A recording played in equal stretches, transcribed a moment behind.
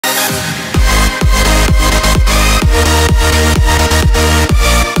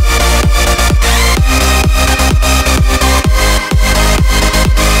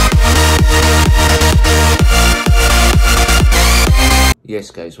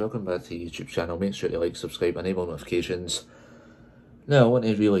guys, welcome back to the YouTube channel. Make sure to like, subscribe, enable notifications. Now I want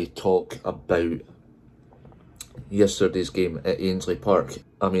to really talk about yesterday's game at Ainsley Park.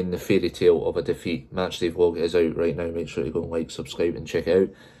 I mean, the fairy tale of a defeat. Matchday vlog is out right now. Make sure to go and like, subscribe and check it out.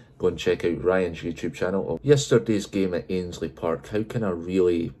 Go and check out Ryan's YouTube channel. Yesterday's game at Ainsley Park, how can I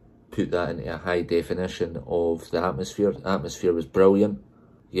really put that into a high definition of the atmosphere? The atmosphere was brilliant.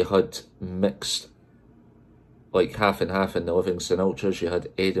 You had mixed, like half and half in the Livingston Ultras. You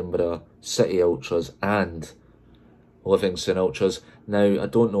had Edinburgh City Ultras and Livingston Ultras. Now, I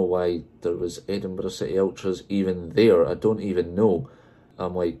don't know why there was Edinburgh City Ultras even there. I don't even know.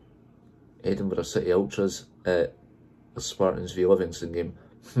 I'm like, Edinburgh City Ultras at a Spartans v Livingston game.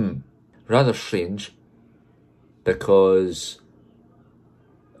 Rather strange, because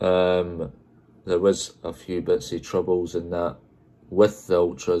there was a few bits of troubles in that with the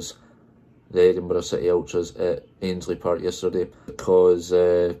Ultras, the Edinburgh City Ultras at Ainsley Park yesterday, because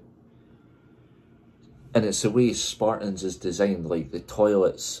and it's the way Spartans is designed. Like, the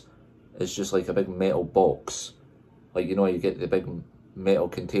toilets is just like a big metal box, like, you know, you get the big metal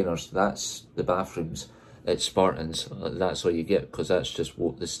containers. That's the bathrooms at Spartans. That's what you get, because that's just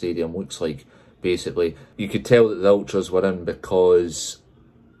what the stadium looks like. Basically, you could tell that the Ultras were in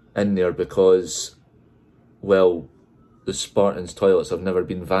there because, well, the Spartans' toilets have never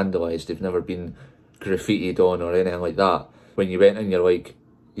been vandalised. They've never been graffitied on or anything like that. When you went in, you're like,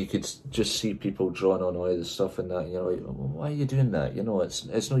 you could just see people drawing on all the stuff and that, and you're like, well, why are you doing that? You know, it's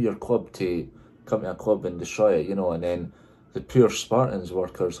not your club to come to a club and destroy it, you know. And then the poor Spartans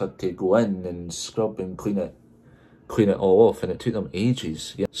workers had to go in and scrub and clean it all off, and it took them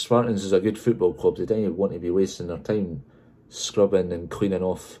ages. Yeah. Spartans is a good football club. They don't want to be wasting their time scrubbing and cleaning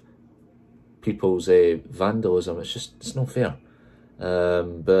off people's vandalism. It's not fair.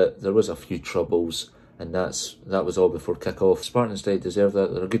 But there was a few troubles, and that was all before kick-off. Spartans did deserve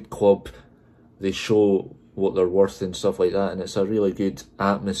that. They're a good club. They show what they're worth and stuff like that, and it's a really good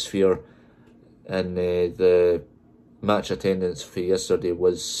atmosphere. And the match attendance for yesterday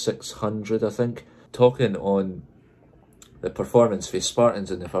was 600, I think. Talking on the performance for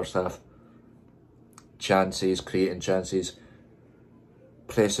Spartans in the first half, chances, creating chances,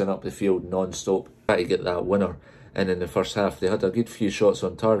 pressing up the field non-stop, trying to get that winner. And in the first half, they had a good few shots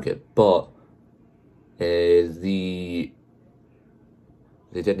on target, but they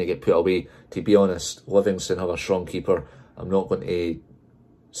didn't get put away. To be honest, Livingston have a strong keeper. I'm not going to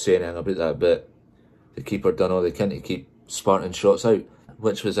say anything about that, but the keeper done all they can to keep Spartan shots out,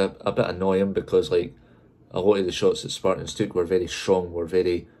 which was a bit annoying, because like a lot of the shots that Spartans took were very strong, and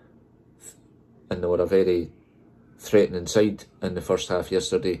they were a very threatening side in the first half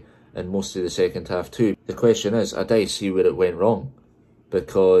yesterday, and most of the second half too. The question is, I do see where it went wrong,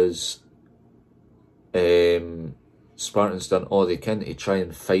 because Spartans done all they can to try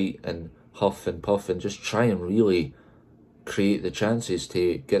and fight and huff and puff and just try and really create the chances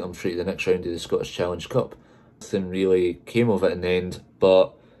to get them through to the next round of the Scottish Challenge Cup. Nothing really came of it in the end,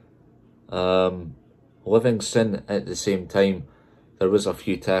 but Livingston at the same time, there was a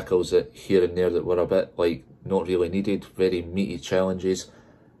few tackles here and there that were a bit like not really needed, very meaty challenges,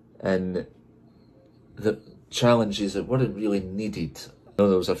 and the challenges that weren't really needed. I know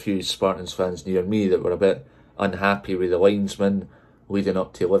there was a few Spartans fans near me that were a bit unhappy with the linesman leading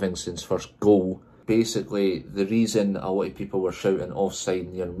up to Livingston's first goal. Basically, the reason a lot of people were shouting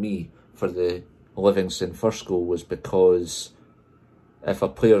offside near me for the Livingston first goal was because if a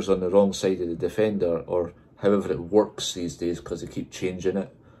player's on the wrong side of the defender, or however it works these days, because they keep changing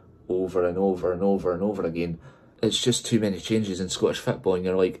it over and over and over and over again, it's just too many changes in Scottish football, and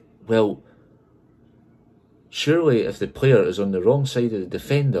you're like, well, surely if the player is on the wrong side of the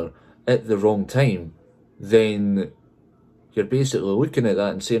defender at the wrong time, then you're basically looking at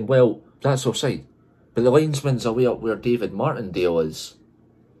that and saying, well, that's offside. But the linesman's away up where David Martindale is,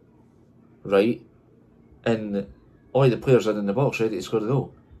 right? And all the players are in the box ready to score the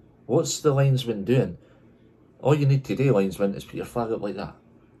goal. What's the linesman doing? All you need to do, linesman, is put your flag up like that.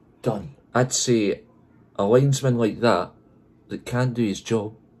 Done. I'd say a linesman like that can't do his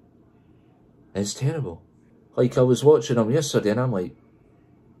job is terrible. Like, I was watching him yesterday and I'm like,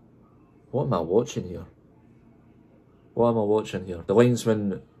 what am I watching here? What am I watching here? The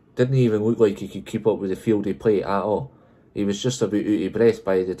linesman didn't even look like he could keep up with the field he played at all. He was just about out of breath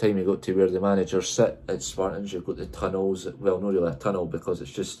by the time he got to where the managers sit at Spartans. You've got the tunnels, well, not really a tunnel, because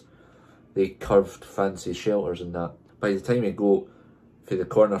it's just the curved fancy shelters and that. By the time he got for the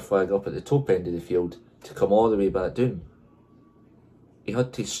corner flag up at the top end of the field to come all the way back down, he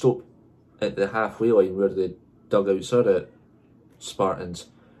had to stop at the halfway line where the dugouts are at Spartans,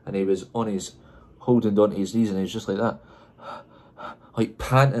 and he was on his holding onto his knees, and he was just like that. like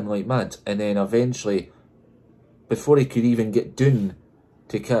panting like mad, and then eventually, before he could even get down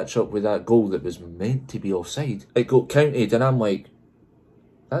to catch up with that goal that was meant to be offside, it got counted, and I'm like,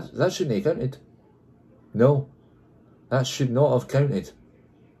 that shouldn't have counted. No, that should not have counted.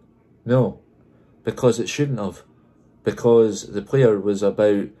 No, because it shouldn't have. Because the player was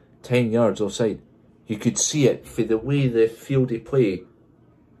about 10 yards offside. You could see it for the way the field of play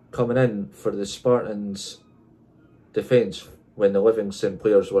coming in for the Spartans' defence when the Livingston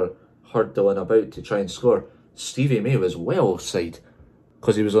players were hurtling about to try and score. Stevie May was well offside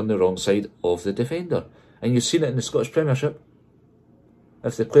because he was on the wrong side of the defender. And you've seen it in the Scottish Premiership.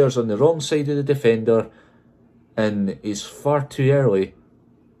 If the player's on the wrong side of the defender and he's far too early,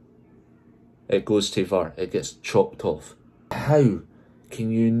 it goes to VAR. It gets chopped off. How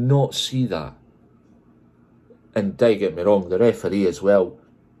can you not see that? And don't get me wrong, the referee as well,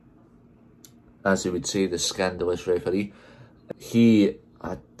 as they would say, the scandalous referee,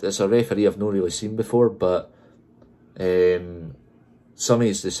 it's a referee I've not really seen before, but some of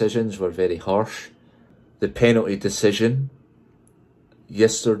his decisions were very harsh. The penalty decision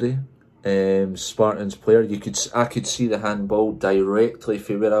yesterday, Spartans player, I could see the handball directly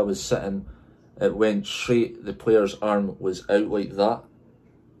from where I was sitting. It went straight, the player's arm was out like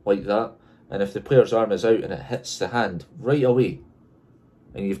that, and if the player's arm is out and it hits the hand right away,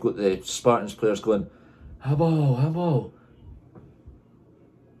 and you've got the Spartans players going, handball,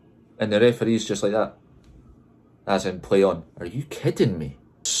 and the referee's just like that, as in play on. Are you kidding me?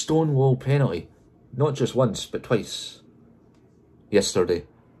 Stonewall penalty, not just once, but twice yesterday.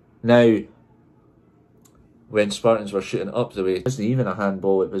 Now, when Spartans were shooting up the way, it wasn't even a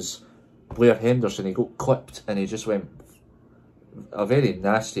handball, it was Blair Henderson. He got clipped and he just went, a very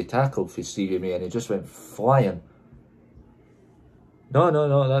nasty tackle for Stevie May, and he just went flying.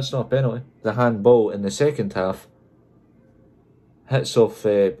 No, that's not a penalty. The handball in the second half hits off,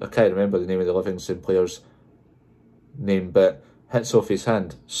 I can't remember the name of the Livingston player's name, but hits off his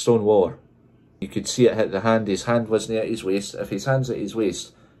hand, Stonewaller. You could see it hit the hand, his hand wasn't at his waist. If his hand's at his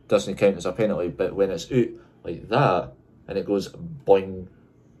waist, it doesn't count as a penalty, but when it's out like that, and it goes boing,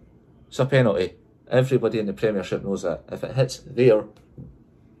 it's a penalty. Everybody in the Premiership knows that. If it hits there,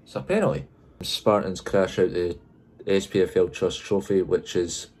 it's a penalty. Spartans crash out the SPFL Trust Trophy, which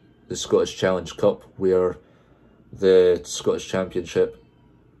is the Scottish Challenge Cup, where the Scottish Championship,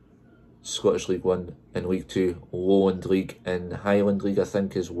 Scottish League 1 and League 2, Lowland League and Highland League, I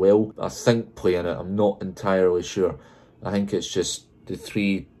think, as well. I think play in it, I'm not entirely sure. I think it's just the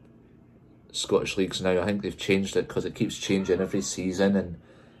 3 Scottish leagues now. I think they've changed it because it keeps changing every season, and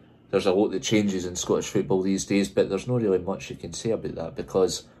there's a lot that changes in Scottish football these days, but there's not really much you can say about that,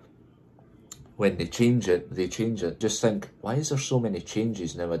 because when they change it, they change it. Just think, why is there so many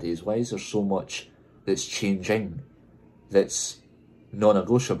changes nowadays? Why is there so much that's changing, that's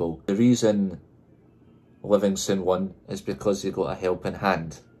non-negotiable? The reason Livingston won is because they got a helping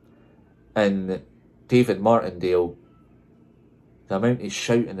hand. And David Martindale, the amount of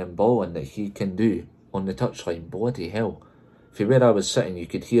shouting and bawling that he can do on the touchline, bloody hell. From where I was sitting, you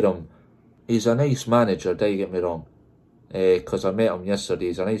could hear him. He's a nice manager, don't get me wrong, because I met him yesterday.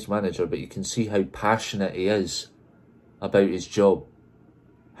 He's a nice manager, but you can see how passionate he is about his job,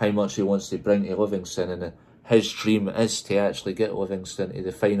 how much he wants to bring to Livingston, and his dream is to actually get Livingston to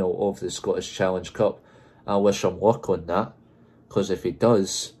the final of the Scottish Challenge Cup. I wish him luck on that, because if he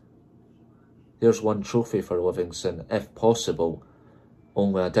does, there's one trophy for Livingston, if possible.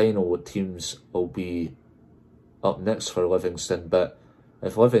 Only I don't know what teams will be up next for Livingston, but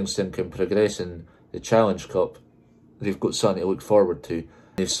if Livingston can progress in the Challenge Cup, they've got something to look forward to.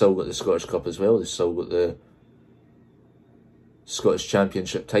 They've still got the Scottish Cup as well, they've still got the Scottish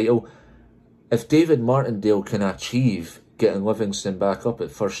Championship title. If David Martindale can achieve getting Livingston back up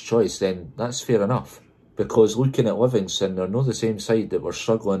at first choice, then that's fair enough. Because looking at Livingston, they're not the same side that were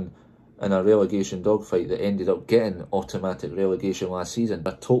struggling in a relegation dogfight that ended up getting automatic relegation last season.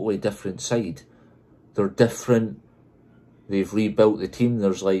 A totally different side. They're different. They've rebuilt the team.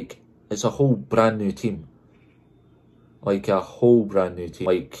 It's a whole brand new team. Like a whole brand new team.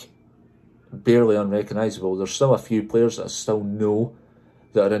 Like barely unrecognisable. There's still a few players that I still know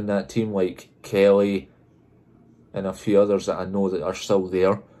that are in that team, like Kelly and a few others that I know that are still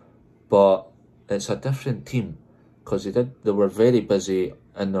there. But it's a different team because they were very busy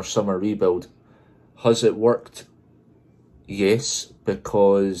in their summer rebuild. Has it worked? Yes,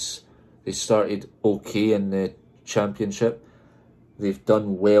 because they started okay in the Championship. They've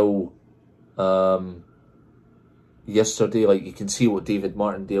done well yesterday. Like, you can see what David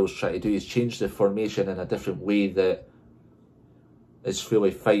Martindale's trying to do. He's changed the formation in a different way that is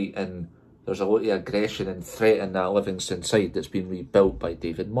fully fight, and there's a lot of aggression and threat in that Livingston side that's been rebuilt by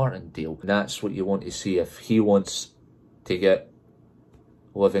David Martindale. And that's what you want to see. If he wants to get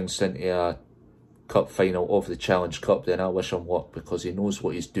Livingston to a cup final of the Challenge Cup, then I wish him luck, because he knows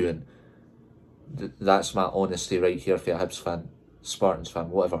what he's doing. That's my honesty right here for a Hibs fan, Spartans fan,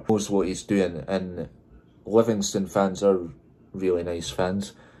 whatever. Knows what he's doing, and Livingston fans are really nice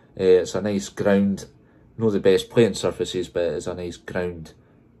fans. It's a nice ground. Not the best playing surfaces, but it's a nice ground,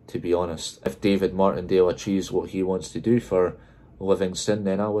 to be honest. If David Martindale achieves what he wants to do for Livingston,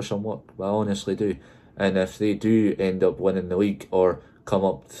 then I wish him luck. I honestly do. And if they do end up winning the league or come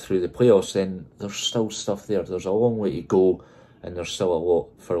up through the playoffs, then there's still stuff there. There's a long way to go, and there's still a lot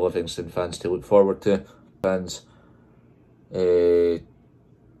for Livingston fans to look forward to. Fans,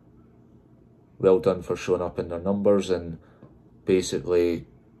 well done for showing up in their numbers, and basically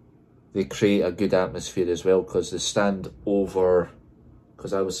they create a good atmosphere as well, because the stand over,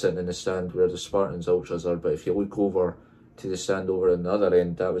 because I was sitting in the stand where the Spartans ultras are, but if you look over to the stand over in the other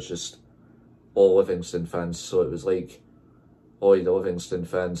end, that was just all Livingston fans. So it was like all the Livingston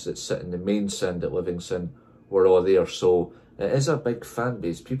fans that sit in the main stand at Livingston were all there. So it is a big fan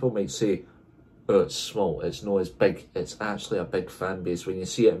base. People might say, oh, it's small, it's not as big. It's actually a big fan base. When you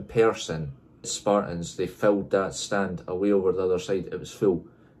see it in person, Spartans, they filled that stand away over the other side. It was full.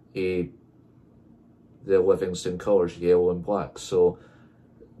 The Livingston colours, yellow and black. So,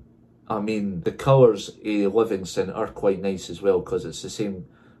 I mean, the colours of Livingston are quite nice as well, because it's the same.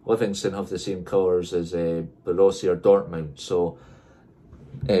 Livingston have the same colours as Borussia Dortmund. So,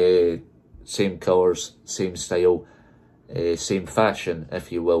 same colours, same style, same fashion,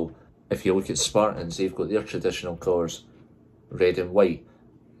 if you will. If you look at Spartans, they've got their traditional colours, red and white.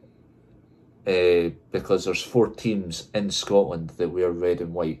 Because there's 4 teams in Scotland that wear red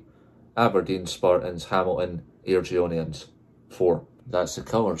and white. Aberdeen, Spartans, Hamilton, Airdrieonians. 4. That's the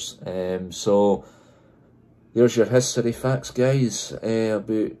colours. So there's your history facts, guys,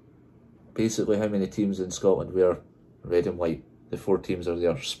 about basically how many teams in Scotland wear red and white. The 4 teams are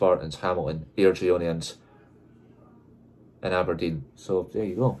there: Spartans, Hamilton, Airdrieonians and Aberdeen. So there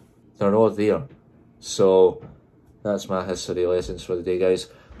you go. They're all there. So that's my history lessons for the day, guys.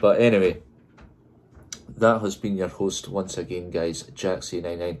 But anyway, that has been your host once again, guys,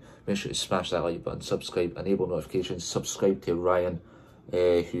 JackC99. Make sure to smash that like button, subscribe, enable notifications, subscribe to Ryan,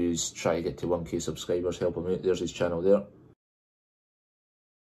 who's trying to get to 1k subscribers. Help him out. There's his channel there.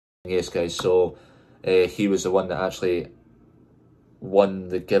 Yes, guys, so he was the one that actually won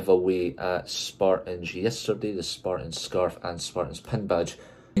the giveaway at Spartans yesterday, the Spartans scarf and Spartans pin badge.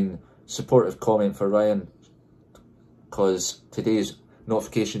 Supportive comment for Ryan, because today's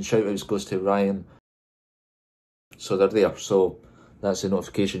notification shoutouts goes to Ryan. So they're there. So that's the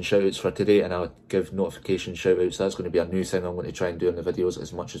notification shoutouts for today, and I'll give notification shoutouts. That's going to be a new thing I'm going to try and do in the videos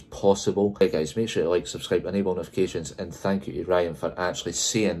as much as possible. Hey guys, make sure to like, subscribe, enable notifications, and thank you to Ryan for actually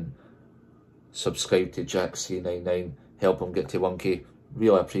saying subscribe to JackC99, help him get to 1k.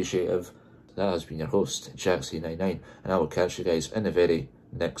 Really appreciative. That has been your host, JackC99, and I will catch you guys in the very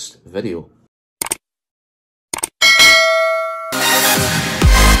next video.